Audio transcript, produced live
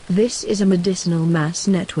This is a Medicinal Mass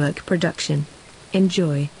Network production.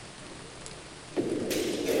 Enjoy.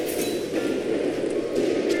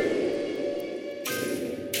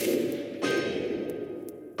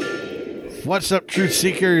 What's up, Truth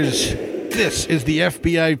Seekers? This is the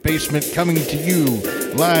FBI Basement coming to you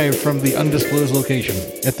live from the undisclosed location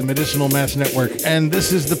at the Medicinal Mass Network. And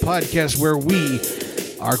this is the podcast where we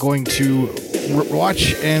are going to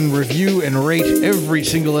watch and review and rate every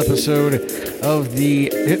single episode of the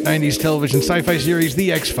hit 90s television sci-fi series,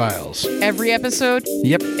 The X-Files. Every episode?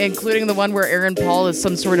 Yep. Including the one where Aaron Paul is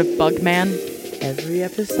some sort of bug man? Every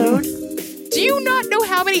episode? Do you not know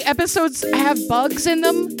how many episodes have bugs in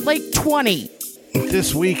them? Like 20.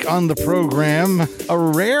 This week on the program, a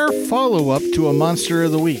rare follow-up to a Monster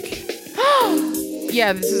of the Week.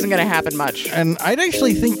 Yeah, this isn't going to happen much. And I'd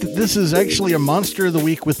actually think that this is actually a Monster of the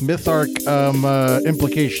Week with Mytharc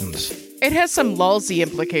implications. It has some lulzy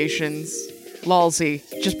implications. Lulzy.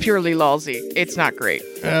 Just purely lulzy. It's not great.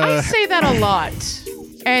 I say that a lot.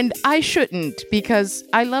 And I shouldn't, because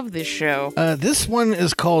I love this show. This one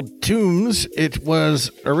is called Tooms. It was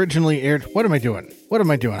originally aired... What am I doing?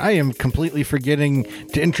 I am completely forgetting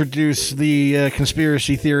to introduce the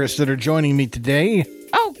conspiracy theorists that are joining me today.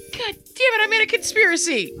 Oh, god damn it, I'm in a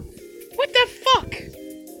conspiracy! What the fuck?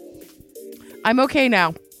 I'm okay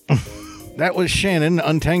now. That was Shannon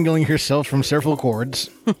untangling herself from several cords.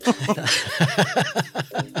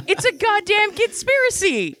 It's a goddamn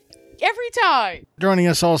conspiracy! Every time! Joining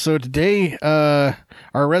us also today, our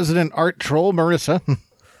resident art troll, Marissa.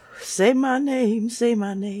 Say my name, say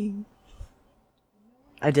my name.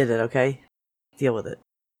 I did it, okay? Deal with it.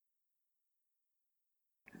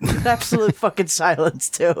 Absolute fucking silence,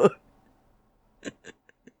 too.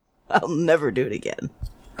 I'll never do it again.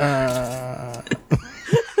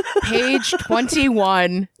 Page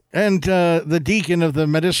 21. And the deacon of the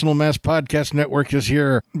Medicinal Mass Podcast Network is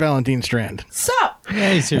here, Valentine Strand. Sup?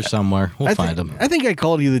 Yeah, he's here somewhere. We'll find him. I think I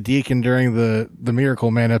called you the deacon during the Miracle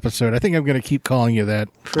Man episode. I think I'm going to keep calling you that.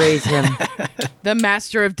 Praise him. The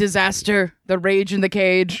master of disaster. The rage in the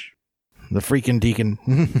cage. The freaking deacon.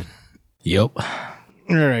 Yep.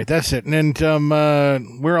 All right, that's it. And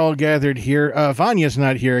we're all gathered here. Vanya's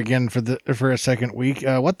not here again for a second week.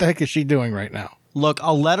 What the heck is she doing right now? Look,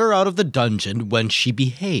 I'll let her out of the dungeon when she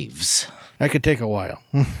behaves. That could take a while.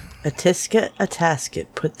 A tisket, a tasket.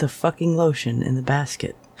 Put the fucking lotion in the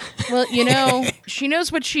basket. Well, you know, she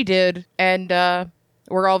knows what she did, and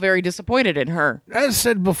we're all very disappointed in her. As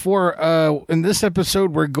said before, in this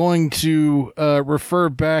episode, we're going to refer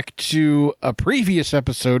back to a previous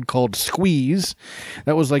episode called Squeeze.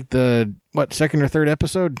 That was like the, second or third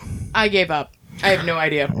episode? I gave up. I have no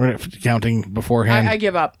idea. We're counting beforehand. I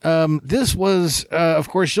give up. This was, of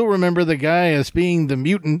course, you'll remember the guy as being the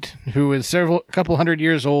mutant who is a couple hundred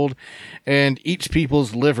years old and eats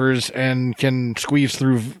people's livers and can squeeze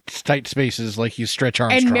through tight spaces like he's Stretch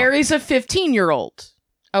Armstrong. And marries a 15-year-old.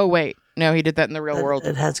 Oh, wait. No, he did that in the real world.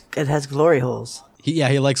 It has glory holes.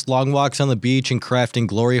 He likes long walks on the beach and crafting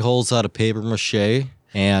glory holes out of paper mache.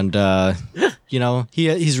 And,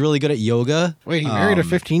 he's really good at yoga. Wait, he married a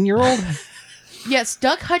 15-year-old? Yes,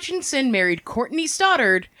 Doug Hutchinson married Courtney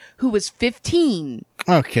Stoddard, who was 15.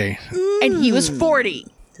 Okay. And he was 40.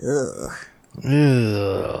 Ugh.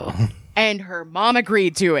 Ugh. And her mom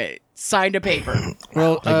agreed to it. Signed a paper.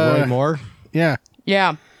 Well, Like Roy Moore? Yeah.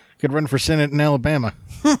 Yeah. Could run for Senate in Alabama.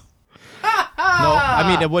 No,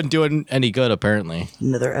 I mean, it wouldn't do it any good, apparently.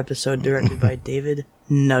 Another episode directed by David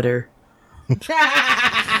Nutter.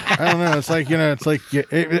 I don't know. It's like,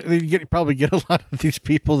 you probably get a lot of these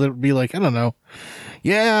people that would be like, I don't know.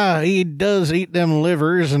 Yeah, he does eat them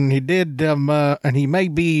livers, and he did, and he may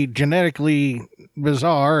be genetically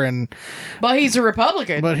bizarre, But he's a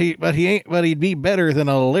Republican. but he'd be better than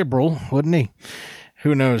a liberal, wouldn't he?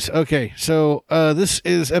 Who knows? Okay, so this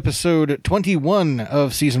is episode 21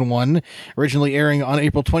 of season 1, originally airing on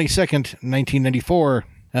April 22nd, 1994.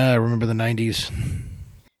 Remember the 90s.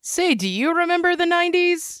 Say, do you remember the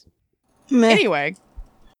 90s? Meh. Anyway.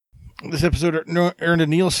 This episode earned a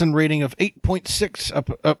Nielsen rating of 8.6, up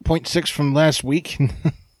 0.6 from last week.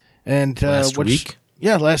 And Last week?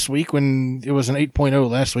 Yeah, last week when it was an 8.0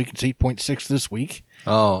 last week. It's 8.6 this week.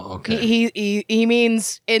 Oh, okay. He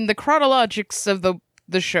means in the chronologics of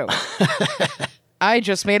the show. I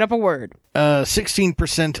just made up a word.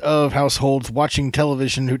 16% of households watching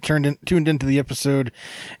television who tuned into the episode.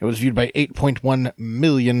 It was viewed by 8.1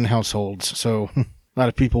 million households. So a lot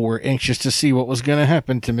of people were anxious to see what was going to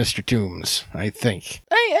happen to Mr. Tooms, I think.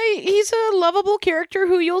 He's a lovable character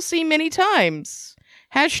who you'll see many times.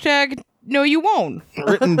 Hashtag No, you won't.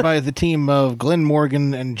 Written by the team of Glenn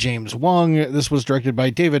Morgan and James Wong. This was directed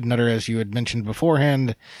by David Nutter, as you had mentioned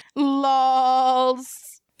beforehand.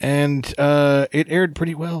 Lols. And it aired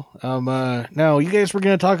pretty well. Now, you guys were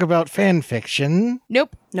going to talk about fan fiction.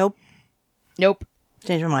 Nope. Nope. Nope.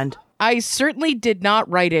 Change my mind. I certainly did not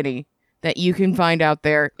write any that you can find out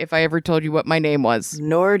there if I ever told you what my name was.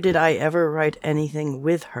 Nor did I ever write anything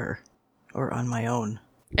with her or on my own.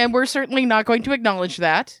 And we're certainly not going to acknowledge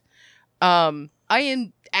that. I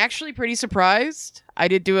am actually pretty surprised. I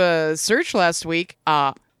did do a search last week.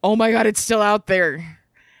 Oh my god, it's still out there.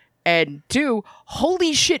 And 2,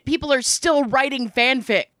 holy shit, people are still writing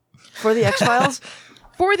fanfic. For the X-Files?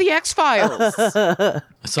 For the X-Files. I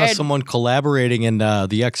saw someone collaborating in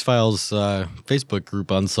the X-Files Facebook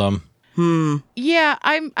group on some. Yeah,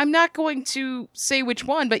 I'm not going to say which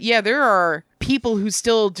one, but yeah, there are people who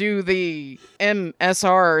still do the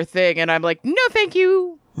MSR thing, and I'm like, no, thank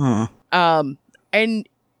you. And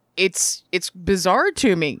it's bizarre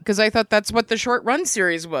to me because I thought that's what the short run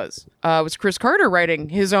series was. Was Chris Carter writing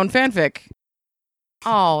his own fanfic?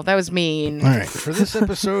 Oh, that was mean. All right, for this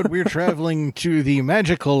episode, we're traveling to the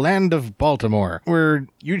magical land of Baltimore, where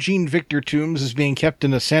Eugene Victor Tooms is being kept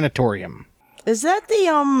in a sanatorium. Is that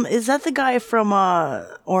the guy from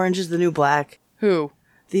Orange is the New Black? Who?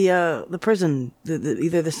 The prison,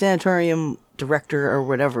 either the sanatorium director or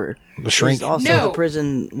whatever. The shrink? He's also No. the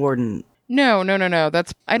prison warden. No.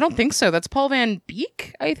 I don't think so. That's Paul Van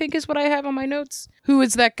Beek, I think is what I have on my notes. Who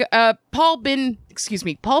is that? Paul Ben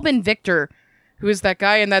Victor, who is that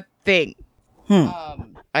guy in that thing.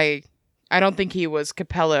 I don't think he was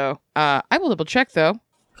Capello. I will double check though.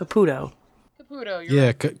 Caputo. Caputo,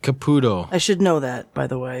 Yeah, Caputo. I should know that, by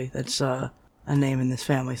the way. That's a name in this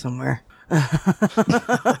family somewhere.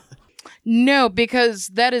 No, because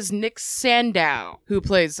that is Nick Sandow who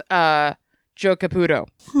plays Joe Caputo.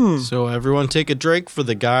 So everyone take a drink for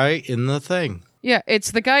the guy in the thing. Yeah,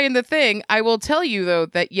 it's the guy in the thing. I will tell you, though,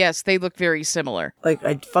 that yes, they look very similar.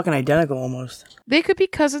 Like, fucking identical almost. They could be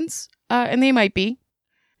cousins, and they might be.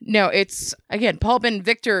 No, it's, again, Paul Ben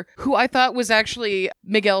Victor, who I thought was actually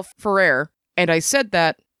Miguel Ferrer. And I said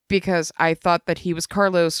that because I thought that he was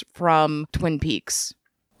Carlos from Twin Peaks.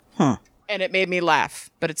 And it made me laugh,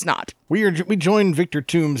 but it's not. We joined Victor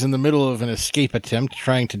Tooms in the middle of an escape attempt,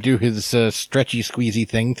 trying to do his stretchy squeezy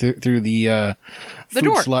thing through the food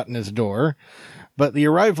door. slot in his door. But the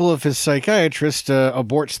arrival of his psychiatrist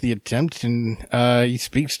aborts the attempt, and he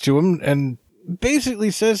speaks to him and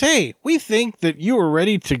basically says, "Hey, we think that you are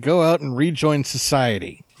ready to go out and rejoin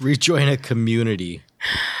society. Rejoin a community."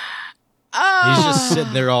 He's just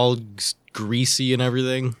sitting there all greasy and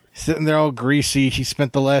everything. Sitting there all greasy. He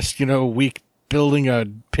spent the last, week building a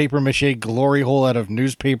papier-mâché glory hole out of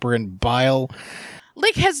newspaper and bile.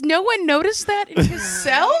 Like, has no one noticed that in his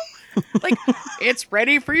cell? Like, it's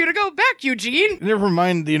ready for you to go back, Eugene. Never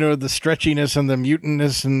mind, the stretchiness and the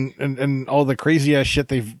mutantness and all the crazy-ass shit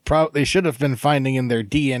they should have been finding in their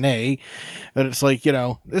DNA. But it's like,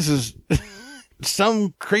 this is...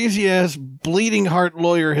 Some crazy-ass bleeding heart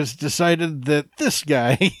lawyer has decided that this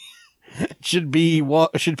guy should be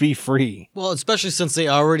free. Well, especially since they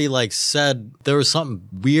already said there was something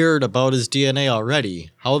weird about his DNA already.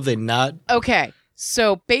 How have they not? Okay,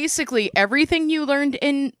 so basically everything you learned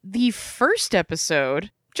in the first episode,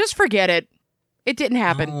 just forget it. It didn't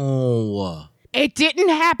happen. Oh, It didn't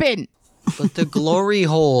happen. but the glory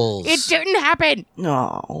holes. It didn't happen.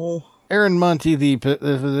 No. Aaron Monty, the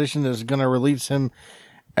physician, is going to release him,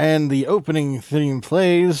 and the opening theme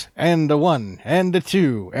plays, and a 1, and a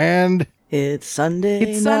 2, and... It's Sunday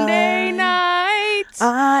It's Sunday night.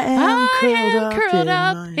 I am curled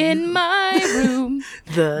up in my room.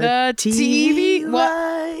 The TV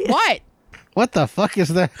light What? What the fuck is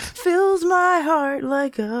that? fills my heart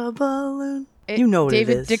like a balloon. You know what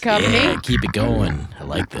David it is. Duchovny? Yeah, keep it going. I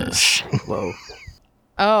like this. Whoa.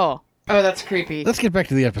 Oh, that's creepy. Let's get back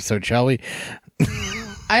to the episode, shall we?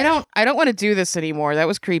 I don't want to do this anymore. That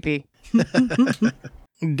was creepy.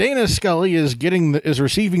 Dana Scully is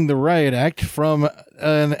receiving the riot act from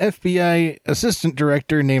an FBI assistant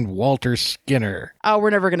director named Walter Skinner. Oh,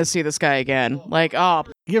 we're never going to see this guy again.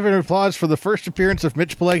 Give an applause for the first appearance of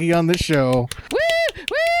Mitch Pileggi on this show. Woo!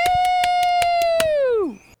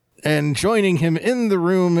 Woo! And joining him in the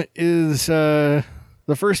room is the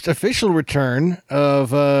first official return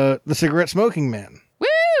of the cigarette smoking man. Woo!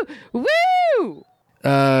 Woo!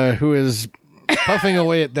 Who is puffing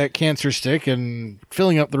away at that cancer stick and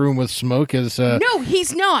filling up the room with smoke as... No,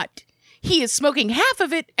 he's not. He is smoking half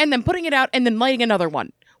of it and then putting it out and then lighting another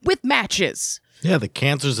one with matches. Yeah, the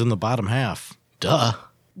cancer's in the bottom half. Duh.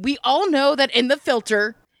 We all know that in the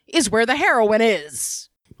filter is where the heroin is.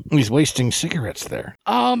 He's wasting cigarettes there.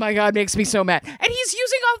 Oh my god, makes me so mad. And he's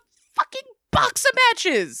using a fucking box of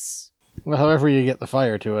matches. Well, however you get the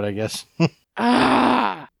fire to it, I guess.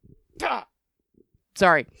 Ah.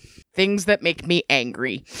 Sorry. Things that make me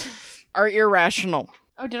angry are irrational.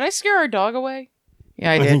 Oh, did I scare our dog away?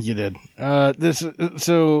 Yeah, I did. I think you did.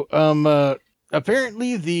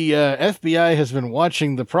 Apparently the FBI has been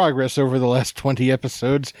watching the progress over the last 20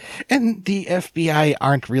 episodes, and the FBI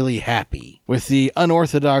aren't really happy with the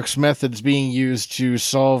unorthodox methods being used to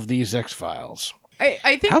solve these X-Files.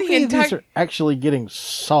 I think How the many of these entire... are actually getting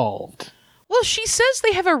solved? Well, she says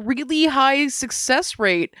they have a really high success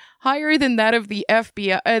rate, higher than that of the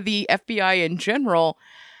FBI in general.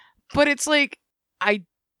 But it's like,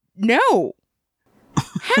 no.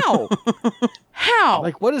 How? How?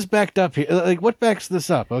 Like, what is backed up here? Like, what backs this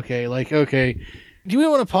up? Okay, do we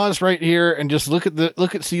want to pause right here and just look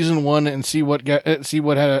at season 1 and see what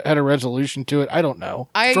had a resolution to it? I don't know.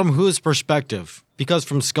 From whose perspective? Because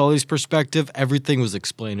from Scully's perspective, everything was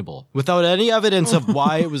explainable. Without any evidence of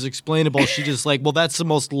why it was explainable, she just like, well, that's the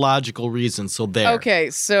most logical reason, so there.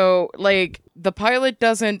 Okay, so, like, the pilot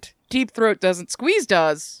doesn't, Deep Throat doesn't, Squeeze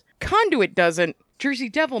does, Conduit doesn't, Jersey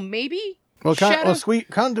Devil maybe? Well,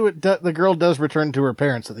 Conduit, the girl does return to her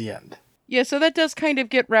parents at the end. Yeah, so that does kind of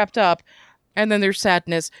get wrapped up. And then there's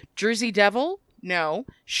Sadness. Jersey Devil? No.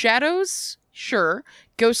 Shadows? Sure.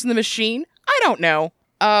 Ghost in the Machine? I don't know.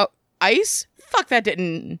 Ice? Fuck, that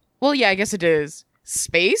didn't... Well, yeah, I guess it is.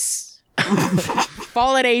 Space?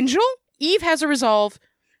 Fallen Angel? Eve has a resolve.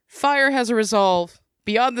 Fire has a resolve.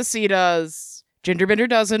 Beyond the Sea does. Genderbender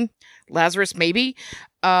doesn't. Lazarus, maybe.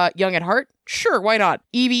 Young at Heart? Sure, why not?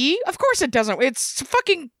 EVE? Of course it doesn't. It's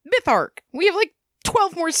fucking Myth Arc. We have like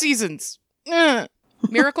 12 more seasons.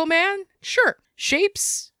 Miracle Man? Sure.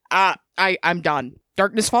 Shapes? I'm done.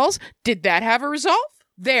 Darkness Falls? Did that have a resolve?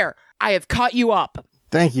 There. I have caught you up.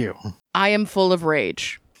 Thank you. I am full of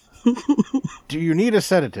rage. Do you need a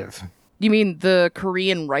sedative? You mean the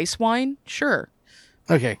Korean rice wine? Sure.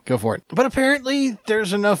 Okay, go for it. But apparently,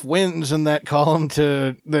 there's enough wins in that column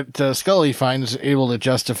that Scully finds able to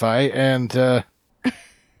justify, and oh,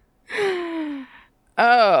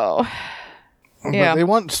 yeah. But they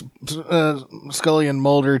want Scully and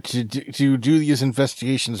Mulder to do these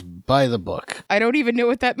investigations by the book. I don't even know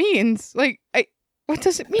what that means. Like, what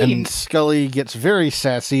does it mean? And Scully gets very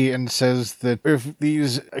sassy and says that if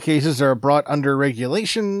these cases are brought under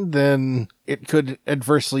regulation, then it could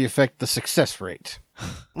adversely affect the success rate.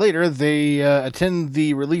 Later, they attend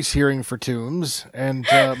the release hearing for Tooms, and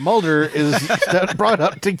Mulder is brought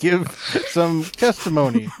up to give some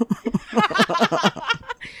testimony.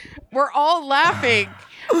 We're all laughing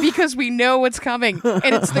because we know what's coming,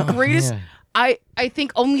 and it's the greatest. Yeah. I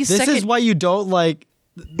think only this is why you don't like.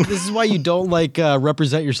 This is why you don't like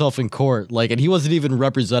represent yourself in court. Like, and he wasn't even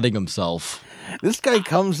representing himself. This guy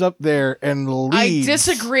comes up there and leads. I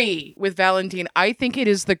disagree with Valentine. I think it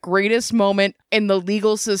is the greatest moment in the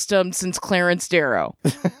legal system since Clarence Darrow.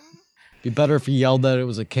 Be better if he yelled that it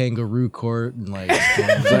was a kangaroo court and like, you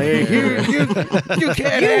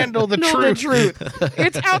can't handle the truth.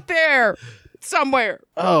 It's out there somewhere.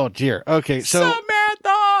 Oh dear. Okay, so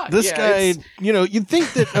Samantha. This guy, you'd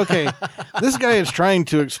think that this guy is trying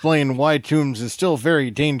to explain why Tooms is still very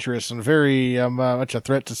dangerous and very much a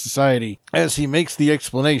threat to society. As he makes the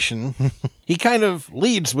explanation, he kind of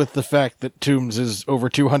leads with the fact that Tooms is over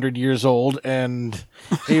 200 years old and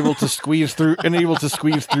able to squeeze through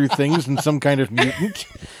things and some kind of mutant.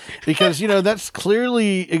 Because, that's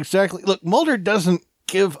clearly exactly... Look, Mulder doesn't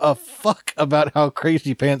give a fuck about how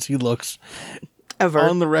crazy pants he looks. Ever.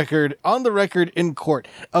 On the record in court.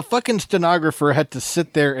 A fucking stenographer had to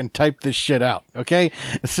sit there and type this shit out, okay?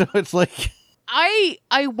 So it's like...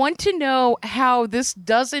 I want to know how this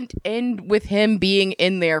doesn't end with him being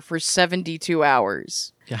in there for 72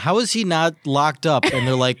 hours. Yeah, how is he not locked up? And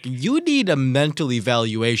they're like, you need a mental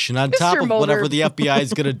evaluation on top of Mulder. whatever the FBI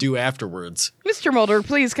is going to do afterwards. Mr. Mulder,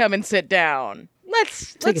 please come and sit down.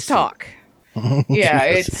 Let's talk. Yeah,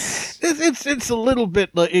 it's a little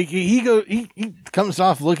bit like he comes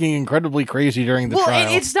off looking incredibly crazy during the trial.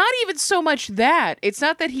 Well, it's not even so much that. It's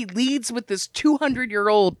not that he leads with this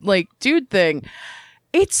 200-year-old dude thing.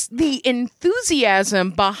 It's the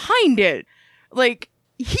enthusiasm behind it. Like,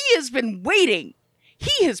 he has been waiting.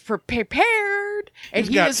 He has prepared, and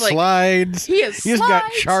he's got slides. He's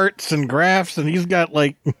got charts and graphs, and he's got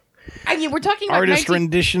we're talking about artist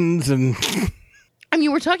renditions and.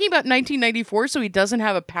 We're talking about 1994, so he doesn't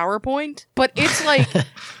have a PowerPoint, but it's like,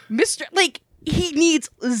 he needs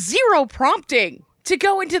zero prompting to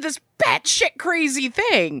go into this batshit crazy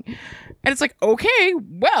thing. And it's like, okay,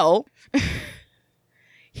 well,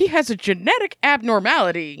 He has a genetic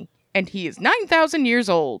abnormality, and he is 9,000 years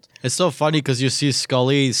old. It's so funny because you see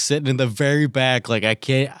Scully sitting in the very back, like,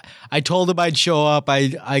 I told him I'd show up.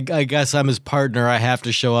 I guess I'm his partner. I have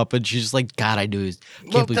to show up. And she's like, God, I can't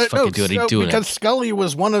believe he's fucking doing it. He's doing because it. Scully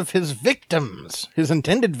was one of his victims, his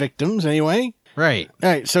intended victims, anyway. Right. All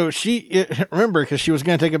right, so remember, because she was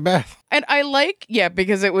going to take a bath. And I like,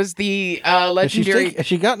 because it was the legendary... Has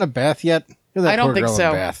she gotten a bath yet? I don't think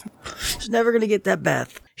so. Bath. She's never gonna get that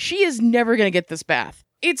bath. She is never going to get this bath.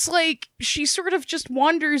 It's like she sort of just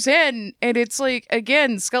wanders in, and it's like,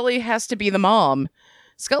 again, Scully has to be the mom.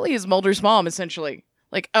 Scully is Mulder's mom, essentially.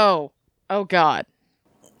 Like, oh God.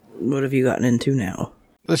 What have you gotten into now?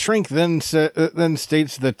 The shrink then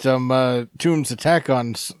states that Tooms' attack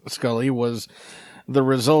on Scully was the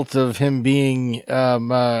result of him being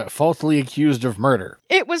falsely accused of murder.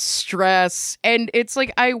 It was stress, and it's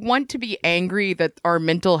like, I want to be angry that our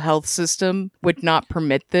mental health system would not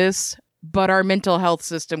permit this, but our mental health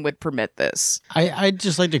system would permit this. I'd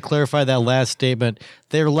just like to clarify that last statement.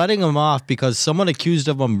 They're letting him off because someone accused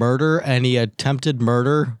him of murder and he attempted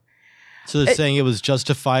murder. So they're saying it was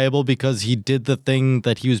justifiable because he did the thing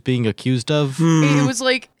that he was being accused of? It was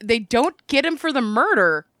like, they don't get him for the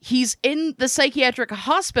murder. He's in the psychiatric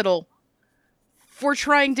hospital for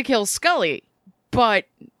trying to kill Scully. But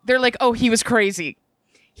they're like, oh, he was crazy.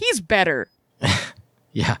 He's better.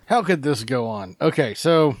 Yeah. How could this go on? Okay,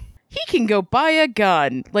 so... He can go buy a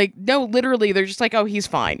gun. Like, no, literally, they're just like, oh, he's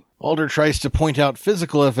fine. Mulder tries to point out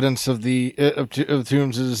physical evidence of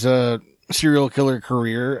Tooms' serial killer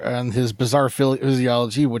career and his bizarre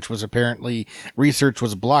physiology, which was apparently research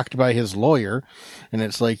was blocked by his lawyer. And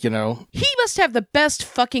it's like, He must have the best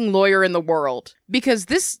fucking lawyer in the world, because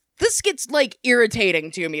this gets, like,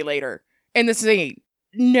 irritating to me later in the scene.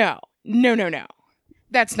 No.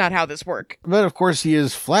 That's not how this works. But of course he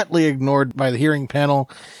is flatly ignored by the hearing panel,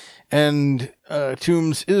 and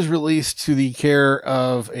Tooms is released to the care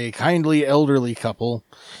of a kindly elderly couple,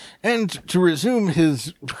 and to resume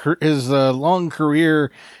his long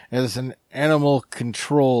career as an animal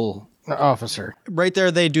control officer. Right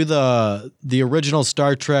there, they do the original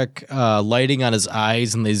Star Trek lighting on his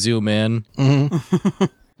eyes, and they zoom in. Mm-hmm.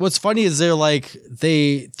 What's funny is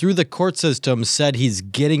they through the court system said he's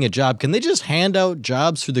getting a job. Can they just hand out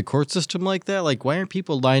jobs through the court system like that? Like, why aren't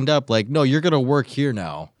people lined up? Like, no, you're going to work here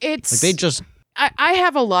now. It's like they just. I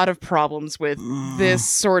have a lot of problems with this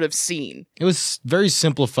sort of scene. It was very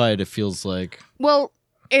simplified, it feels like. Well,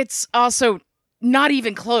 it's also not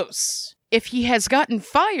even close. If he has gotten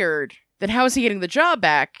fired, then how is he getting the job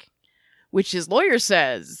back? Which his lawyer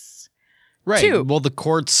says. Right. Two. Well, the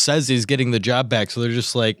court says he's getting the job back, so they're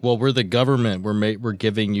just like, well, we're the government. We're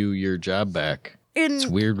giving you your job back. It's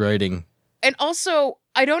weird writing. And also,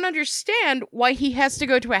 I don't understand why he has to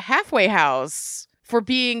go to a halfway house for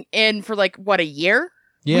being in for, like, what, a year?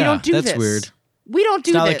 Yeah, we don't do that's this. Weird. We don't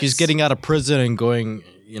do it's not this. Like he's getting out of prison and going,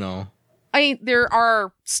 I mean, there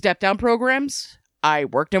are step-down programs. I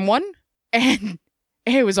worked in one, and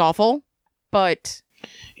it was awful, but...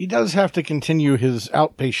 He does have to continue his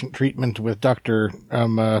outpatient treatment with Dr.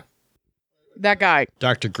 That guy.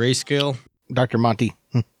 Dr. Grayscale? Dr. Monty.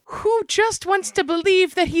 Who just wants to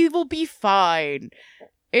believe that he will be fine.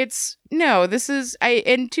 And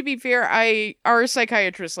to be fair, are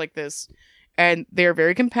psychiatrists like this, and they're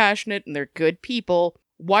very compassionate, and they're good people.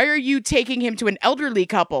 Why are you taking him to an elderly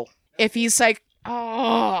couple if he's like,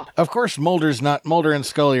 oh. Of course, Mulder and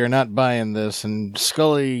Scully are not buying this, and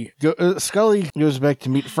Scully goes back to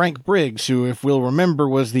meet Frank Briggs, who, if we'll remember,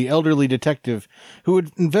 was the elderly detective who had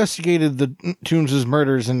investigated the Tooms'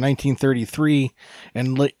 murders in 1933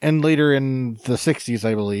 and later in the 60s,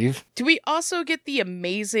 I believe. Do we also get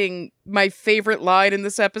my favorite line in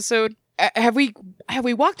this episode? Have we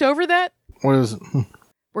walked over that? What is it?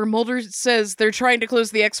 Where Mulder says they're trying to close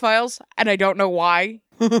the X-Files, and I don't know why.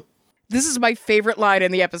 This is my favorite line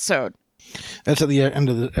in the episode. That's at the end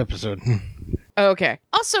of the episode. Okay.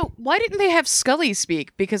 Also, why didn't they have Scully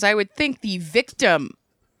speak? Because I would think the victim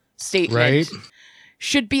statement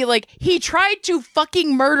should be like, he tried to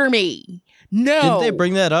fucking murder me. No. Didn't they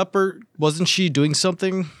bring that up, or wasn't she doing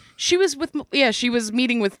something? She was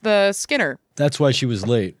meeting with Skinner. That's why she was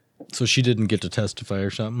late. So she didn't get to testify or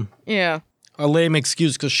something. Yeah. A lame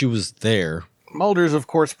excuse because she was there. Mulder's, of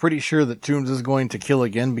course, pretty sure that Tooms is going to kill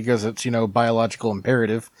again because it's, biological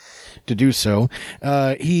imperative to do so.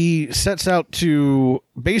 He sets out to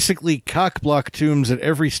basically cockblock Tooms at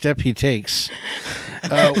every step he takes.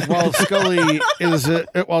 While Scully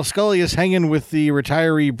is hanging with the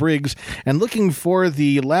retiree Briggs and looking for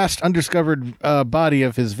the last undiscovered body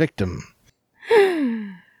of his victim.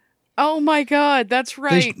 Oh my God, that's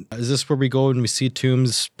right. Is this where we go and we see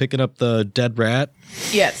Tooms picking up the dead rat?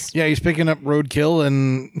 Yes. Yeah, he's picking up roadkill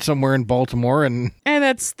and somewhere in Baltimore, and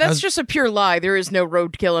that's just a pure lie. There is no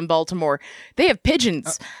roadkill in Baltimore. They have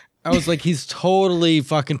pigeons. I was like, he's totally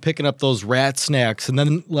fucking picking up those rat snacks, and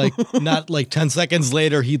then not 10 seconds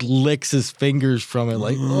later, he licks his fingers from it.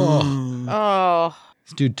 Like, Oh.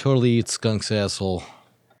 This dude totally eats skunk's asshole.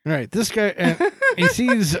 all right, this guy, he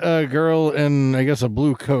sees a girl in, I guess, a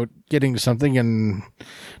blue coat getting something and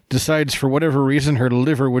decides for whatever reason her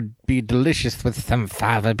liver would be delicious with some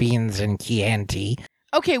fava beans and Chianti.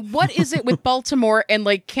 Okay, what is it with Baltimore and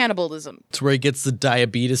cannibalism? It's where he gets the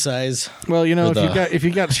diabetes eyes. Well, you know, With, if you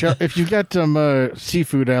got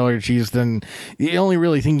seafood allergies, then the only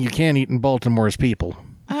really thing you can eat in Baltimore is people.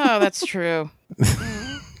 Oh, that's true.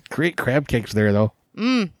 Great crab cakes there, though.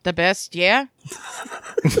 The best, yeah?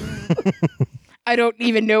 I don't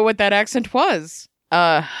even know what that accent was.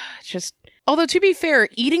 Although to be fair,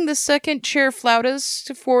 eating the second chair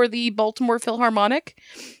flautas for the Baltimore Philharmonic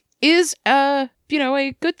is, a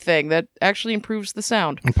good thing that actually improves the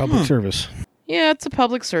sound. Public service. Yeah, it's a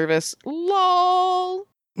public service. LOL.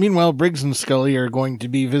 Meanwhile, Briggs and Scully are going to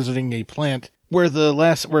be visiting a plant where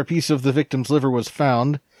a piece of the victim's liver was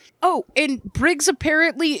found. Oh, and Briggs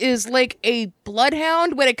apparently is like a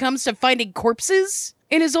bloodhound when it comes to finding corpses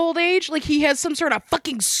in his old age. Like he has some sort of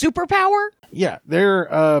fucking superpower. Yeah,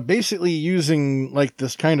 they're basically using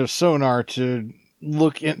this kind of sonar to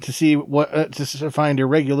look in to see what to find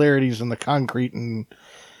irregularities in the concrete and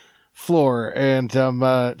floor, and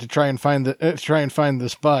to try and find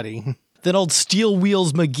this body. Then old Steel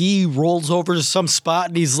Wheels McGee rolls over to some spot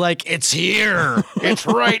and he's like, "It's here! It's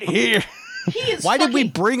right here." Why did we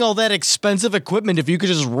bring all that expensive equipment if you could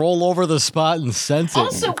just roll over the spot and sense it?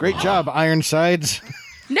 Also, Great job, Ironsides.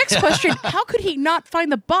 Next question, how could he not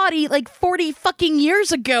find the body 40 fucking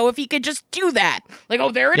years ago if he could just do that?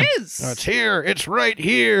 There it is. Oh, it's here. It's right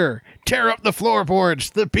here. Tear up the floorboards.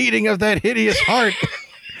 The beating of that hideous heart.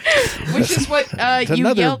 Which is what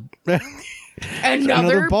you yelled.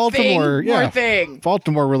 Another Baltimore thing.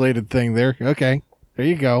 Baltimore related thing there. Okay. There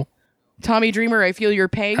you go. Tommy Dreamer, I feel your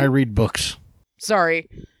pain. I read books. Sorry.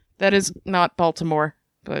 That is not Baltimore,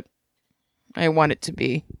 but I want it to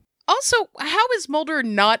be. Also, how is Mulder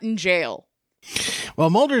not in jail?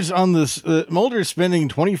 Well, Mulder's on this. Mulder's spending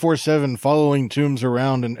 24/7 following Tooms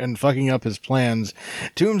around and fucking up his plans.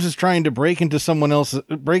 Tooms is trying to break into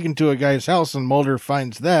a guy's house, and Mulder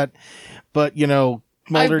finds that. But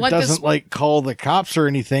Mulder doesn't call the cops or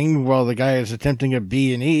anything while the guy is attempting a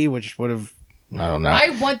B&E, which would have. I don't know.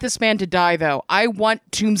 I want this man to die, though. I want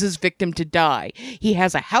Tooms' victim to die. He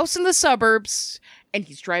has a house in the suburbs, and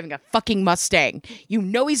he's driving a fucking Mustang. You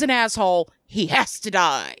know he's an asshole. He has to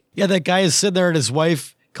die. Yeah, that guy is sitting there and his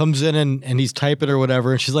wife comes in and he's typing or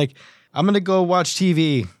whatever. And she's like, "I'm going to go watch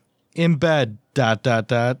TV in bed, ...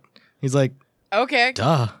 He's like, okay.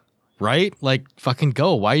 Duh, right? Fucking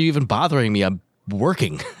go. Why are you even bothering me? I'm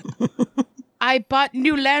working. I bought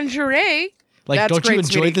new lingerie. That's don't great, you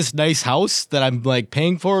enjoy sweetie. this nice house that I'm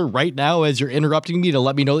paying for right now as you're interrupting me to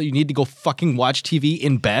let me know that you need to go fucking watch TV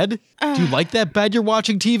in bed? Do you like that bed you're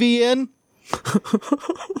watching TV in?"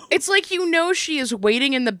 It's she is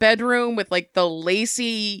waiting in the bedroom with the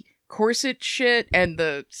lacy corset shit and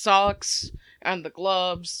the socks and the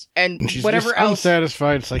gloves and She's whatever just else.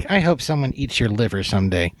 unsatisfied. It's I hope someone eats your liver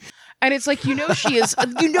someday. And it's she is,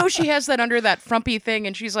 she has that under that frumpy thing.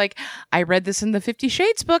 And she's like, I read this in the 50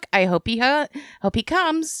 Shades book. I hope he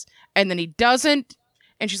comes. And then he doesn't.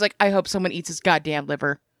 And she's like, I hope someone eats his goddamn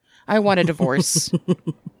liver. I want a divorce.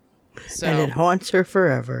 And it haunts her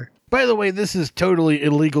forever. By the way, this is totally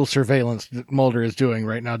illegal surveillance that Mulder is doing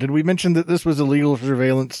right now. Did we mention that this was illegal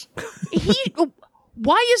surveillance?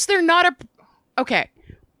 Why is there not a...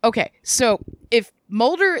 Okay. So if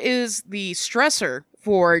Mulder is the stressor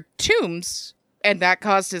for Tooms, and that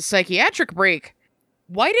caused his psychiatric break,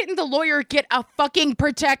 why didn't the lawyer get a fucking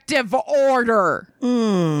protective order?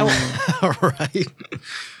 Right.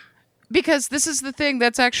 Because this is the thing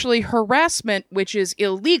that's actually harassment, which is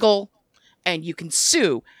illegal, and you can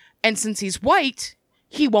sue. And since he's white,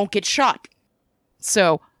 he won't get shot.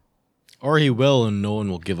 So... Or he will, and no one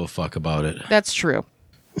will give a fuck about it. That's true.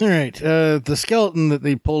 All right. The skeleton that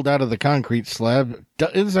they pulled out of the concrete slab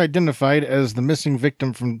is identified as the missing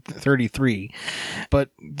victim from 33,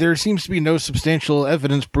 but there seems to be no substantial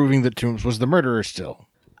evidence proving that Tooms was the murderer still.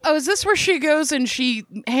 Oh, is this where she goes and she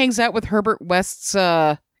hangs out with Herbert West's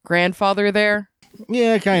grandfather there?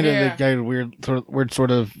 Yeah, kind of. Yeah. The guy, weird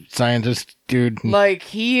sort of scientist dude. Like,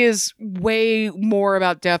 he is way more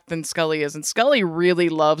about death than Scully is, and Scully really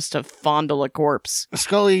loves to fondle a corpse.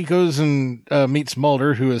 Scully goes and meets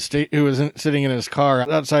Mulder, who is sitting in his car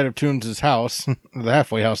outside of Tooms' house, the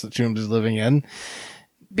halfway house that Tooms is living in,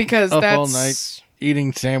 Because up that's all night,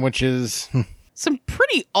 eating sandwiches, some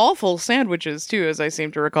pretty awful sandwiches, too, as I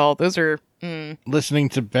seem to recall. Those are... listening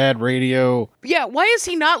to bad radio. Yeah, why is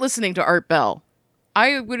he not listening to Art Bell?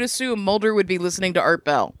 I would assume Mulder would be listening to Art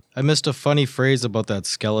Bell. I missed a funny phrase about that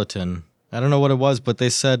skeleton. I don't know what it was, but they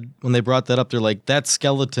said when they brought that up, they're like, that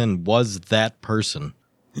skeleton was that person.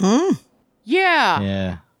 Yeah.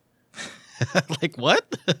 Yeah. Like,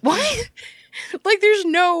 what? What? Like, there's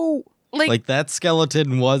no... Like, that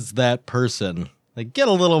skeleton was that person. Like, get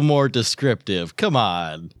a little more descriptive. Come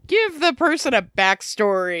on. Give the person a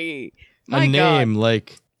backstory. My A name, God.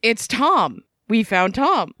 like... It's Tom. We found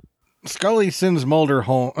Tom. Scully sends Mulder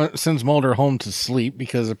home to sleep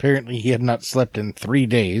because apparently he had not slept in 3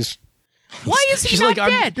 days. Why is he She's not like,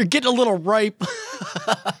 dead? you're getting a little ripe.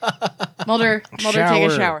 Mulder, take a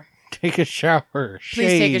shower. Take a shower.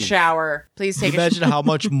 Please take a Shave. shower. Please take a shower. Imagine how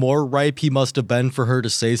much more ripe he must have been for her to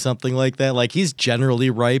say something like that. Like, he's generally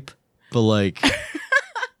ripe, but like...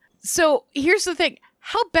 So, here's the thing.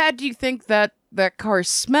 How bad do you think that car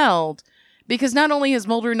smelled? Because not only has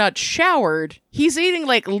Mulder not showered, he's eating,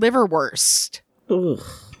 like, liverwurst. Ugh.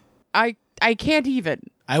 I can't even.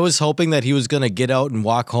 I was hoping that he was going to get out and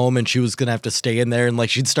walk home and she was going to have to stay in there and like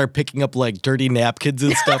she'd start picking up like dirty napkins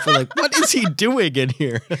and stuff. We're like, what is he doing in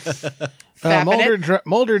here?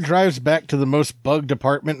 Mulder drives back to the most bugged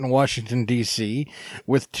apartment in Washington, D.C.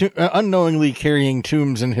 with unknowingly carrying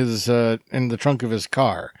Tooms in the trunk of his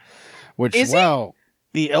car. Which, Is he? wow,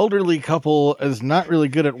 the elderly couple is not really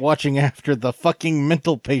good at watching after the fucking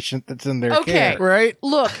mental patient that's in their Okay. care. Right?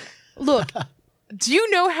 Look. Do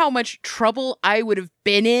you know how much trouble I would have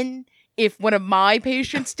been in if one of my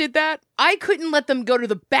patients did that? I couldn't let them go to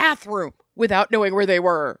the bathroom without knowing where they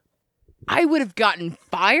were. I would have gotten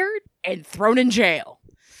fired and thrown in jail.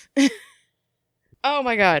 Oh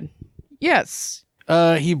my God. Yes.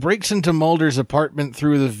 He breaks into Mulder's apartment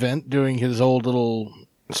through the vent, doing his old little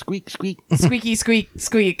squeak, squeak. Squeaky, squeak,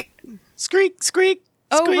 squeak. Squeak, squeak,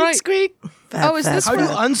 Oh, squeak, right. squeak. Oh, is this How do you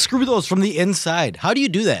for unscrew those from the inside? How do you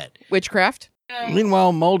do that? witchcraft?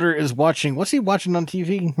 Meanwhile, Mulder is watching. What's he watching on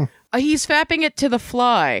TV? He's fapping it to the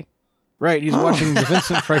fly. Right, he's watching the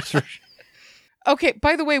Vincent Price version. Okay,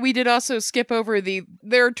 by the way, we did also skip over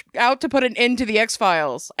they're out to put an end to the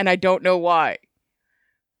X-Files, and I don't know why.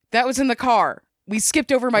 That was in the car. We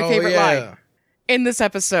skipped over my favorite line in this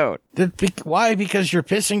episode. Why? Because you're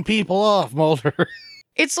pissing people off, Mulder.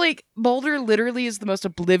 It's like Mulder literally is the most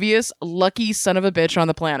oblivious, lucky son of a bitch on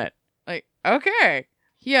the planet. Like, okay.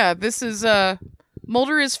 Yeah, this is,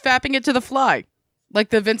 Mulder is fapping it to the fly. Like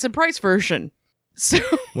the Vincent Price version. So...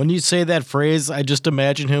 When you say that phrase, I just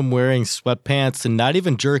imagine him wearing sweatpants and not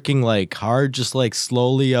even jerking like hard, just like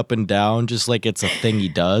slowly up and down, just like it's a thing he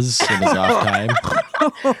does in his off time.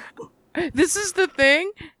 This is the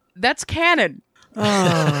thing. That's canon.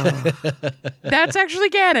 That's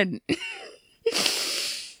actually canon.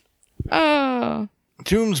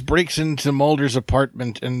 Tooms breaks into Mulder's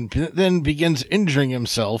apartment and then begins injuring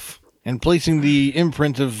himself and placing the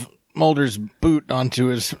imprint of Mulder's boot onto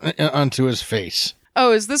his face.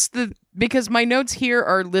 Oh, is this because my notes here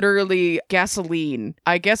are literally gasoline.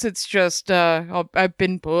 I guess it's just, I've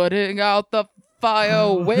been putting out the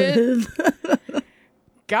fire with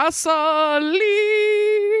gasoline.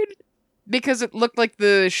 Because it looked like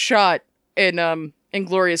the shot in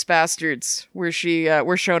Inglourious Bastards where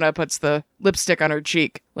where Shona puts the lipstick on her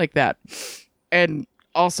cheek like that. And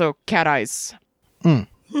also cat eyes.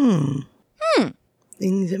 Things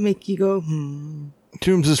that make you go,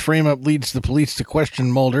 Tooms' frame-up leads the police to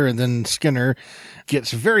question Mulder, and then Skinner gets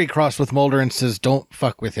very cross with Mulder and says, "Don't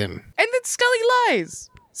fuck with him." And then Scully lies.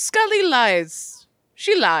 Scully lies.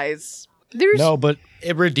 She lies. No, but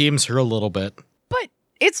it redeems her a little bit. But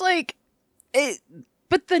it's like...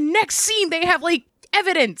 but the next scene, they have, like,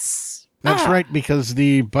 evidence. That's right, because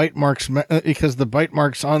the bite marks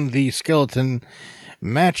on the skeleton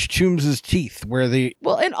match Tooms' teeth, where they...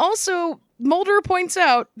 Well, and also, Mulder points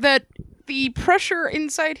out that the pressure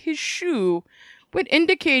inside his shoe would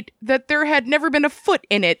indicate that there had never been a foot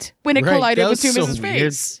in it when it collided with Tooms'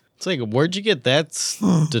 face. It's like, where'd you get that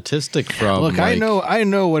statistic from? Look, like, I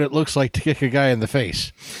know what it looks like to kick a guy in the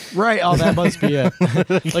face. Right. Oh, that must be it.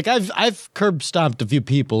 Like, I've curb stomped a few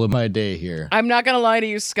people in my day here. I'm not gonna lie to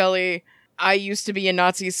you, Scully. I used to be a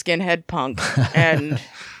Nazi skinhead punk, and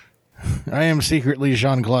I am secretly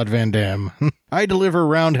Jean-Claude Van Damme. I deliver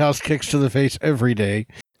roundhouse kicks to the face every day.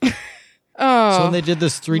 Oh. So when they did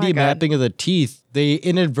this 3D my God. mapping of the teeth, they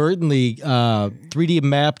inadvertently 3D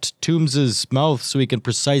mapped Tooms' mouth so he can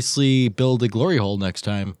precisely build a glory hole next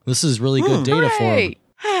time. This is really good data for him.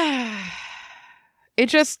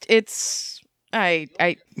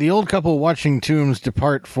 I The old couple watching Tooms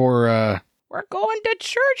depart for, we're going to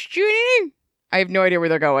church, Judy. I have no idea where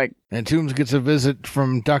they're going. and Tooms gets a visit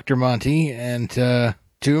from Dr. Monty, and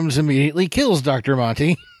Tooms immediately kills Dr.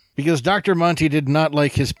 Monty because Dr. Monty did not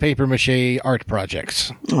like his papier-mâché art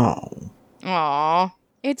projects. Oh. Aw.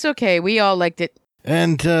 It's okay. We all liked it.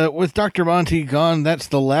 And with Dr. Monty gone, that's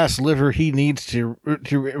the last liver he needs to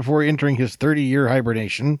before entering his 30-year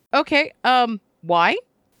hibernation. Okay. Why?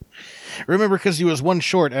 Remember, because he was one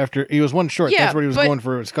short. Yeah, That's what he was but- going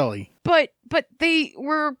for Scully. But they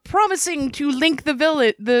were promising to link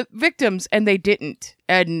the victims, and they didn't.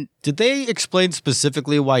 And Did they explain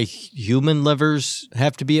specifically why human livers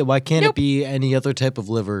have to be it? Why can't Nope. it be any other type of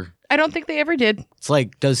liver? I don't think they ever did. It's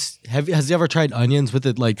like, has he ever tried onions with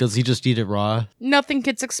it? Like, does he just eat it raw? Nothing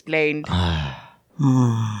gets explained.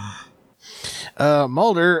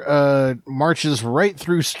 Mulder marches right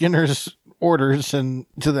through Skinner's orders and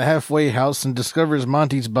to the halfway house and discovers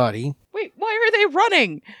Monty's body. Wait, why are they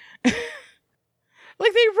running?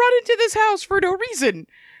 Like they run into this house for no reason.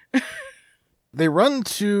 They run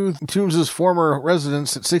to Toombs' former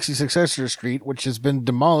residence at 66 Exeter Street, which has been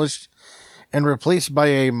demolished and replaced by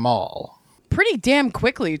a mall. Pretty damn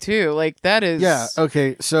quickly too. Like that is. Yeah,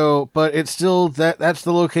 okay, so, but it's still, that's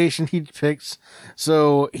the location he picks.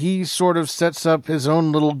 So he sort of sets up his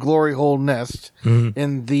own little glory hole nest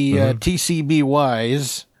in the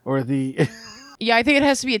TCBYs, or the, Yeah, I think it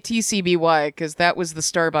has to be a TCBY because that was the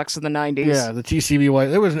Starbucks in the 90s. yeah, the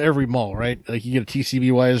TCBY. It was in every mall, right? Like you get a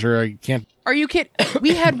TCBYs or I can't. Are you kidding?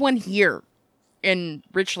 We had one here in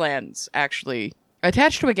Richlands, actually,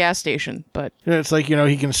 attached to a gas station. But It's like,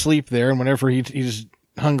 he can sleep there, and whenever he's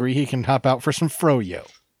hungry, he can hop out for some froyo.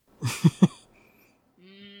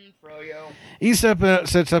 Froyo. He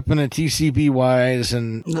sets up in a TCBYs,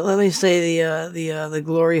 and Let me say the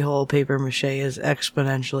glory hole paper mache is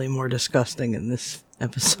exponentially more disgusting in this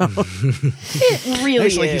episode. It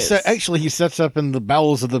really is. he sets up in the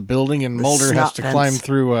bowels of the building, and Mulder has snot to vents. climb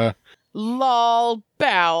through. Lol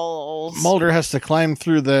bowels. Mulder has to climb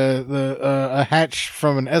through a hatch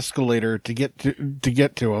from an escalator to get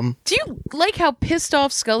to him, Do you like how pissed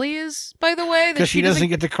off Scully is, by the way? That because she doesn't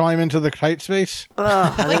get to climb into the tight space.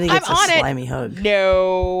 Ugh, and then he gets I'm a on it. slimy hug.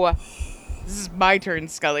 No. This is my turn,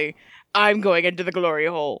 Scully. I'm going into the glory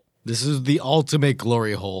hole. This is the ultimate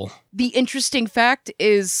glory hole. The interesting fact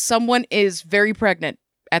is someone is very pregnant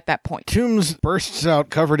at that point. Toombs bursts out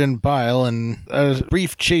covered in bile, and a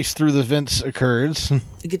brief chase through the vents occurs. You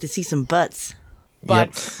get to see some butts.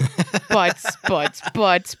 Butts. Butts.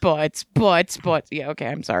 Yeah, okay,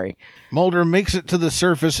 I'm sorry. Mulder makes it to the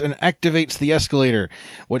surface and activates the escalator,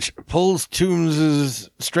 which pulls Toombs'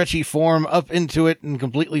 stretchy form up into it and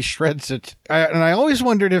completely shreds it. I always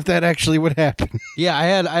wondered if that actually would happen. Yeah, I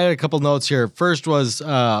had a couple notes here. First was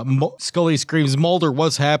Scully screams, "Mulder,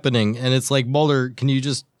 what's happening?" And it's like, Mulder, can you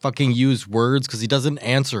just fucking use words? Because he doesn't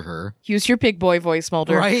answer her. Use your big boy voice,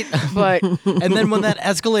 Mulder. Right? But And then when that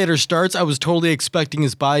escalator starts, I was totally expecting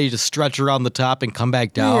his body to stretch around the top and come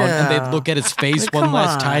back down. And Yeah. they'd look at his face Like, one come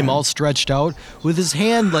last time, on. all stretched out, with his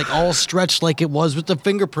hand like all stretched like it was with the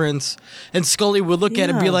fingerprints. And Scully would look at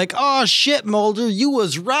it and be Yeah. like, "Oh shit, Mulder, you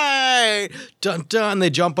was right." Dun dun. They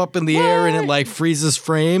jump up in the air and it like freezes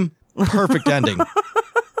frame. Perfect ending.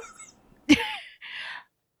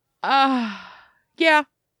 yeah,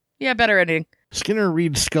 better ending. Skinner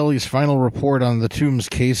reads Scully's final report on the Toombs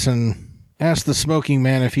case and asks the smoking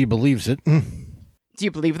man if he believes it, Do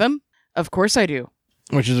you believe them? Of course I do.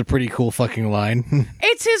 which is a pretty cool fucking line.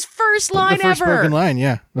 It's his first line The first ever. spoken line,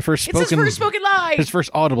 yeah. The first It's spoken, his first spoken line. his first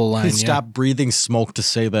audible line, yeah. Stop breathing smoke to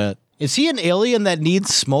say that. Is he an alien that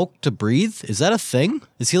needs smoke to breathe? Is that a thing?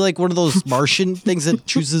 Is he like one of those Martian things that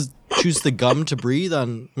choose the gum to breathe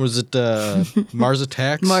on? Was it Mars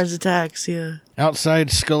Attacks? Mars Attacks, yeah. Outside,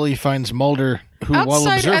 Scully finds Mulder, who, while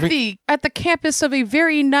Outside observing... at the campus of a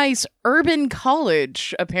very nice urban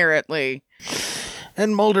college, apparently.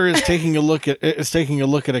 And Mulder is taking a look at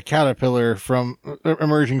a caterpillar from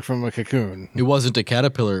emerging from a cocoon. It wasn't a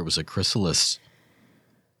caterpillar, it was a chrysalis.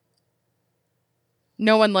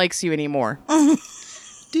 No one likes you anymore.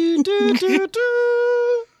 Do, do, do, do.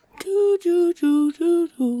 Do, do, do, do,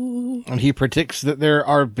 do. And he predicts that there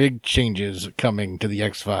are big changes coming to the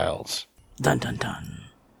X-Files. Dun, dun, dun.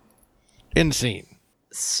 Insane.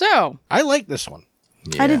 So, I like this one.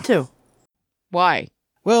 I did too. why?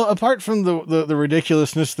 Well, apart from the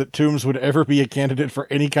ridiculousness that Tooms would ever be a candidate for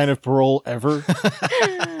any kind of parole ever.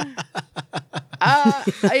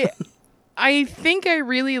 I think I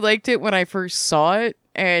really liked it when I first saw it,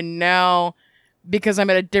 and now because I'm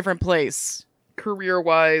at a different place,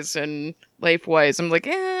 career-wise and life-wise, I'm like,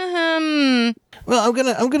 Well, I'm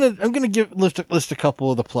gonna list a couple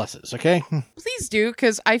of the pluses, okay? please do,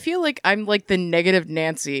 because I feel like I'm like the negative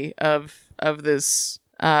Nancy of this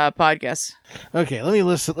podcast. Okay, let me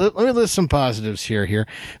list some positives here,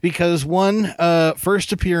 because one,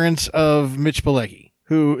 first appearance of Mitch Pileggi,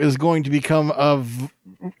 who is going to become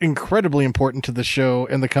incredibly important to the show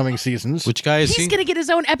in the coming seasons. Which guy is He's he? gonna get his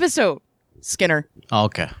own episode. Skinner. Oh,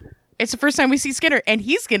 okay. It's the first time we see Skinner, and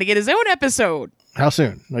he's gonna get his own episode. How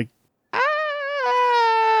soon? Like,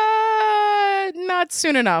 Not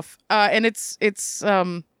soon enough. And it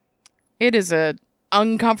is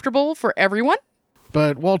uncomfortable for everyone.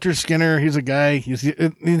 but Walter Skinner, he's a guy.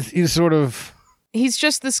 He's sort of. He's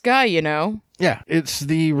just this guy, you know. Yeah, it's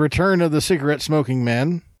the return of the cigarette smoking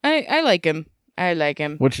man. I like him. I like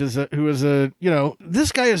him.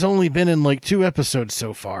 This guy has only been in like 2 episodes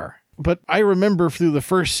so far. But I remember through the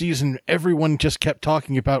first season, everyone just kept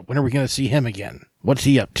talking about, when are we going to see him again? What's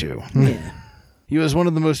he up to? Yeah. He was one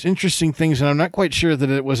of the most interesting things, and I'm not quite sure that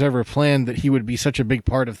it was ever planned that he would be such a big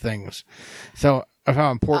part of things. So, of how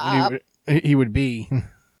important he would be.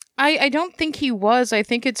 I don't think he was. I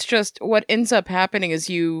think it's just what ends up happening is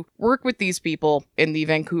you work with these people in the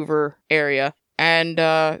Vancouver area, and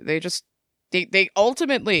they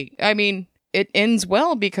ultimately, I mean, it ends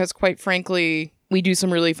well because, quite frankly, we do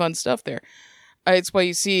some really fun stuff there. It's why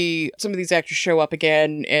you see some of these actors show up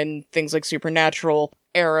again in things like Supernatural,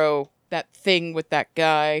 Arrow, that thing with that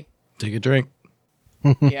guy. Take a drink.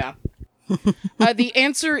 Yeah. The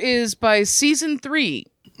answer is by season 3.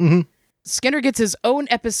 Mm-hmm. Skinner gets his own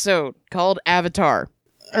episode called Avatar.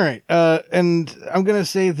 All right, and I'm gonna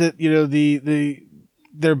say that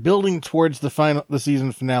they're building towards the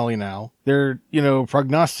season finale now. They're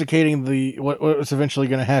prognosticating what's eventually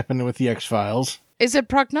going to happen with the X-Files. Is it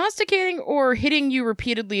prognosticating or hitting you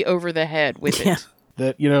repeatedly over the head with Yeah. it?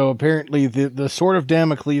 That apparently the sword of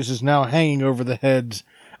Damocles is now hanging over the heads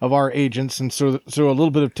of our agents, and so a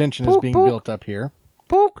little bit of tension is being built up here.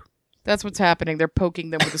 Poke. That's what's happening. They're poking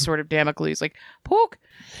them with the sword of Damocles, like poke.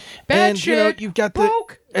 Bad And shit. you've got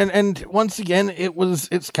poke. and once again,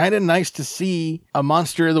 it's kind of nice to see a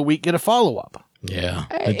Monster of the Week get a follow-up. Yeah.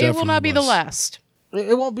 It will not be the last.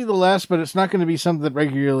 It won't be the last, but it's not going to be something that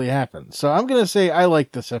regularly happens. So I'm going to say I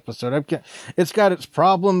like this episode. It's got its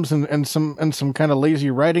problems and some kind of lazy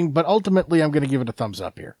writing, but ultimately I'm going to give it a thumbs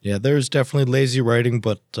up here. Yeah, there's definitely lazy writing,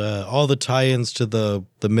 but all the tie-ins to the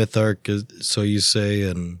myth arc, so you say,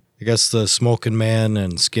 and I guess the Smoking Man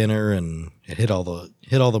and Skinner, and it hit all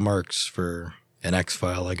the marks for an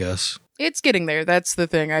X-File, I guess. It's getting there. That's the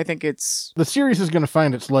thing. I think it's The series is going to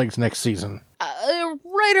find its legs next season.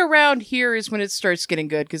 right around here is when it starts getting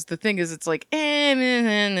good. Because the thing is, it's like,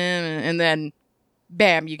 and then,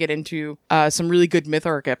 bam, you get into some really good myth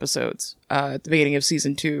arc episodes at the beginning of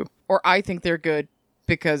season 2. Or I think they're good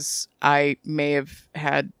because I may have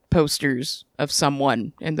had posters of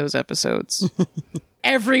someone in those episodes.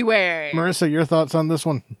 Everywhere. Marissa, your thoughts on this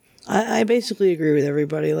one? I basically agree with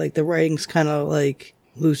everybody. Like, the writing's kind of like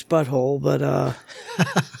loose butthole, but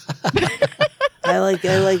I like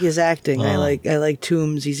his acting. I like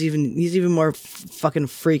Tooms. He's even more fucking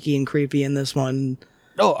freaky and creepy in this one.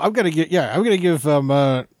 Oh, I'm gonna give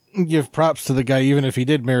props to the guy, even if he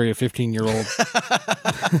did marry a 15-year-old.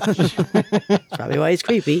 Probably why he's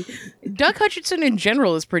creepy. Doug Hutchinson in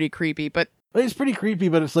general is pretty creepy, but It's pretty creepy,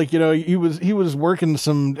 but it's like, he was working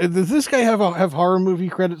some. Does this guy have horror movie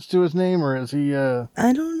credits to his name, or is he? I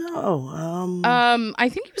don't know. I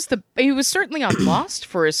think he was certainly on Lost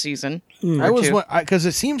for a season. Because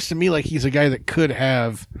it seems to me like he's a guy that could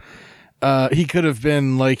have. He could have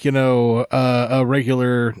been like a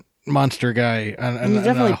regular monster guy. He's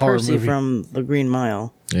definitely a horror Percy movie. from The Green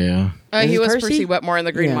Mile. Yeah. He it was Percy? Percy Wetmore in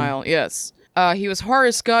the Green Yeah. Mile. Yes. He was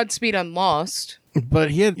Horace Godspeed on Lost.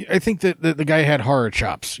 But I think that the guy had horror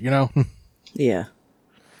chops, Yeah.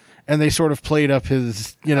 and they sort of played up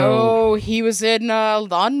his, Oh, he was in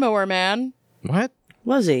Lawnmower Man. What?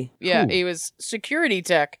 Was he? Yeah, Cool. he was security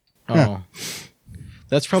tech. Oh.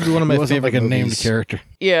 That's probably one of He my wasn't favorite like a named movies. character.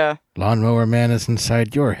 Yeah. Lawnmower Man is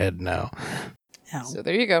inside your head now. Ow. So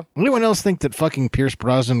there you go. Anyone else think that fucking Pierce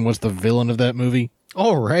Brosnan was the villain of that movie?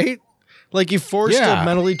 Oh, right? Like, you forced Yeah. a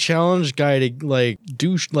mentally challenged guy to, like,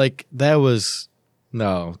 do, like, that was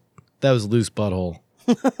loose butthole.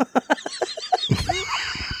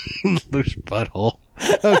 Loose butthole.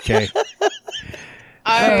 Okay.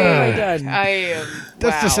 I am.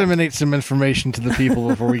 Let's wow. disseminate some information to the people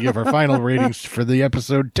before we give our final ratings for the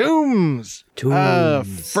episode. Tooms.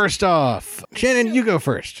 First off, Shannon, you go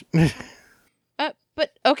first.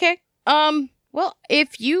 But okay. Well,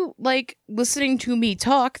 if you like listening to me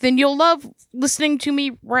talk, then you'll love listening to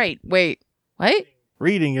me write. Wait, what?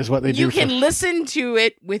 Reading is what they do. You can listen to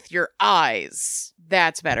it with your eyes.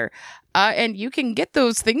 That's better. And you can get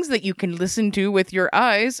those things that you can listen to with your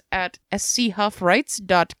eyes at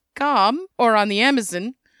schuffwrites.com or on the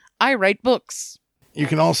Amazon. I write books. You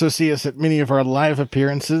can also see us at many of our live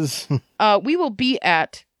appearances. We will be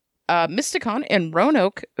at Mysticon in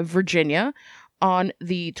Roanoke, Virginia on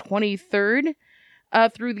the 23rd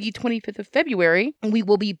through the 25th of February. We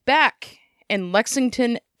will be back in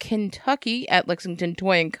Lexington, Kentucky at Lexington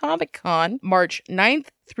Toy and Comic Con March 9th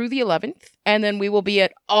through the 11th. And then we will be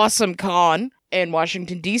at Awesome Con in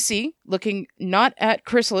Washington, D.C., looking not at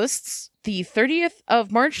chrysalists, the 30th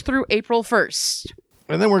of March through April 1st.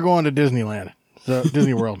 And then we're going to Disneyland. So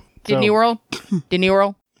Disney World. Disney World? Disney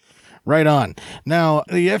World? Right on. Now,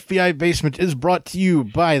 the FBI Basement is brought to you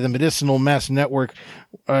by the Medicinal Mass Network,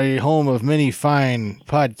 a home of many fine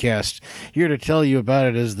podcasts. Here to tell you about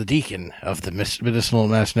it is the deacon of the Medicinal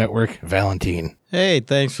Mass Network, Valentine. Hey,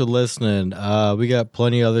 thanks for listening. We got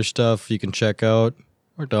plenty of other stuff you can check out,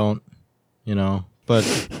 or don't,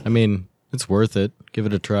 But, I mean, it's worth it. Give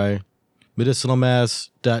it a try.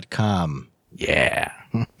 Medicinalmass.com. Yeah.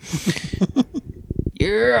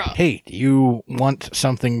 Yeah. Hey, do you want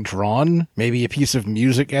something drawn? Maybe a piece of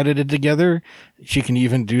music edited together? She can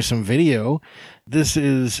even do some video. This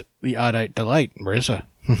is the Oddite Delight, Marissa.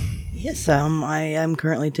 Yes, I am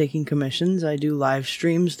currently taking commissions. I do live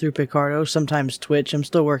streams through Picardo, sometimes Twitch. I'm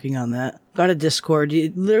still working on that. Got a Discord.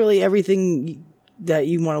 Literally everything that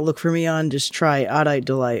you want to look for me on, just try Oddite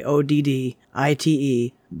Delight,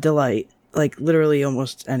 ODDITE, Delight. Like literally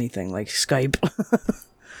almost anything, like Skype.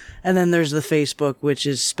 And then there's the Facebook, which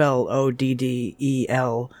is spelled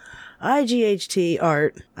ODDELIGHT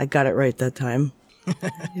art. I got it right that time.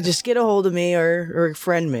 Just get a hold of me or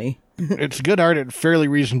friend me. It's good art at fairly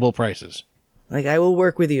reasonable prices. Like, I will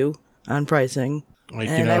work with you on pricing. Like,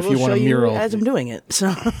 and I if will you want show a mural. you as I'm doing it. So,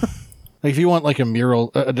 like, if you want like a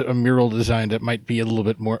mural design that might be a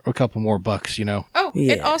couple more bucks, Oh,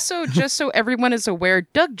 Yeah. and also, just so everyone is aware,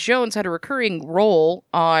 Doug Jones had a recurring role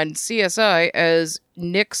on CSI as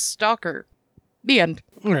Nick Stalker. The end.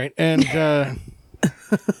 All right, and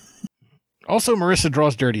also Marissa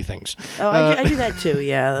draws dirty things. oh, I do that too.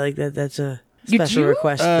 Yeah, like that's a special do?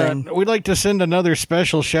 request thing. We'd like to send another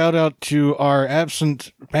special shout out to our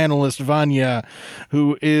absent panelist Vanya,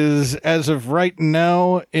 who is, as of right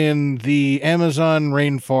now, in the Amazon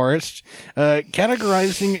rainforest,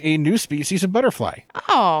 categorizing a new species of butterfly.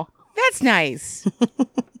 Oh, that's nice.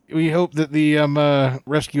 We hope that the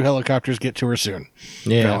rescue helicopters get to her soon.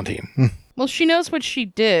 Yeah. Valentine. Well, she knows what she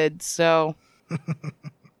did, so...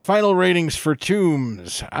 Final ratings for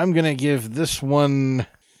Tooms. I'm gonna give this one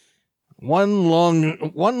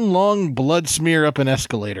long blood smear up an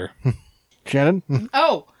escalator. Shannon?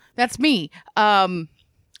 Oh, that's me. I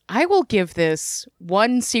will give this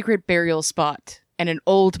one secret burial spot and an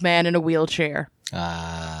old man in a wheelchair.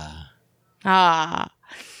 Ah.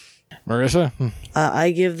 Marissa? I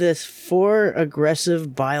give this 4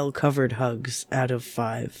 aggressive bile-covered hugs out of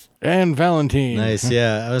 5. And Valentine. Nice,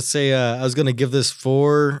 yeah. I would say I was going to give this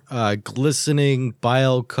 4 glistening,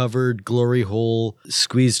 bile-covered glory hole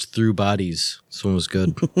squeezed through bodies. This one was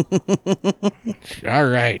good. All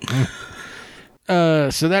right.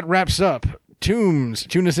 So that wraps up Tooms.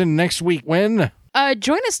 Tune us in next week when?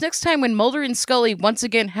 Join us next time when Mulder and Scully once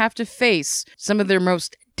again have to face some of their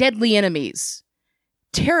most deadly enemies.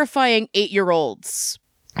 Terrifying 8-year-olds.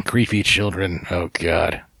 Creepy children. Oh,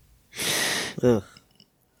 God. Ugh.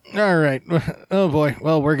 All right. Oh, boy.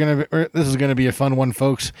 Well, this is going to be a fun one,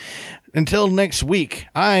 folks. Until next week,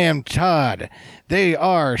 I am Todd. They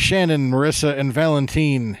are Shannon, Marissa, and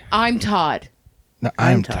Valentine. I'm Todd. No,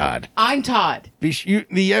 I'm Todd. I'm Todd. The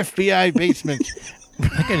FBI basement. I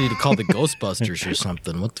think I need to call the Ghostbusters or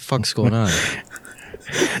something. What the fuck's going on?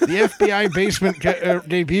 The FBI basement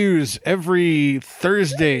debuts every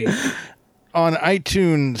Thursday on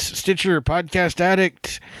iTunes, Stitcher, Podcast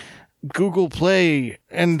Addict, Google Play,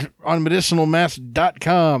 and on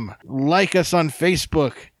medicinalmass.com. Like us on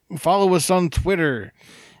Facebook. Follow us on Twitter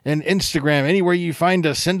and Instagram. Anywhere you find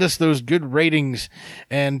us, send us those good ratings,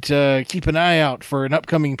 and keep an eye out for an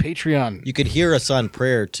upcoming Patreon. You could hear us on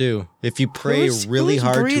prayer, too. If you pray really who's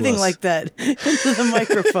hard to breathing us. like that into the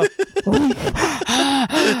microphone.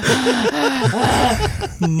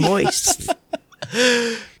 Moist.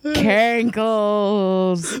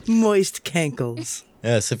 Cankles. Moist cankles.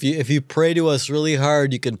 Yes, if you pray to us really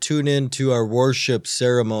hard, you can tune in to our worship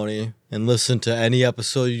ceremony and listen to any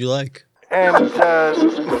episode you like. And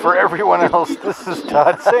for everyone else, this is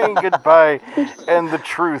Todd saying goodbye, and the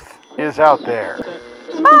truth is out there.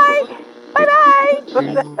 Bye! Bye-bye! What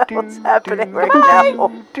the hell's happening right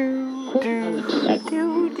now?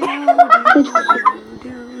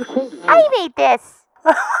 I made this!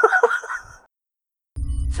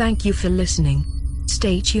 Thank you for listening.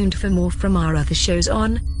 Stay tuned for more from our other shows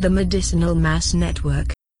on the Medicinal Mass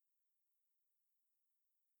Network.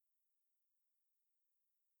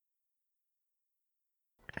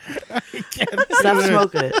 Stop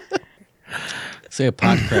smoking it. Say a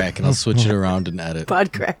pot crack, and I'll switch it around and edit.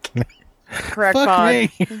 Pod crack. Correct, Fuck Pod.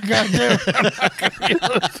 me. Goddamn.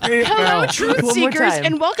 Hello, Truth One more Seekers, time.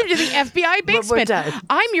 and welcome to the FBI basement. time.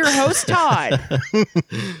 I'm your host, Todd.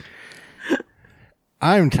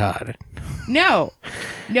 I'm Todd. No,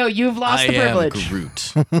 you've lost the privilege.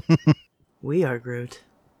 Groot. We are Groot.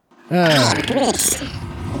 Ah.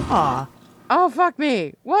 Aw. Oh, fuck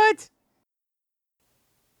me. What?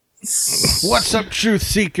 What's up, Truth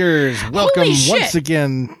Seekers? Welcome Holy shit. once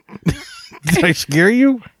again. Did I scare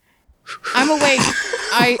you? I'm awake.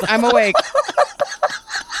 I'm awake.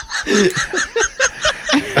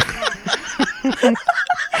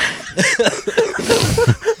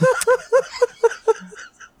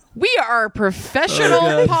 We are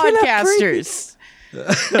professional podcasters.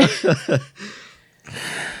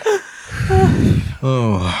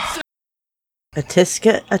 Oh. A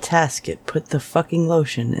tisket, a tasket. Put the fucking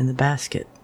lotion in the basket.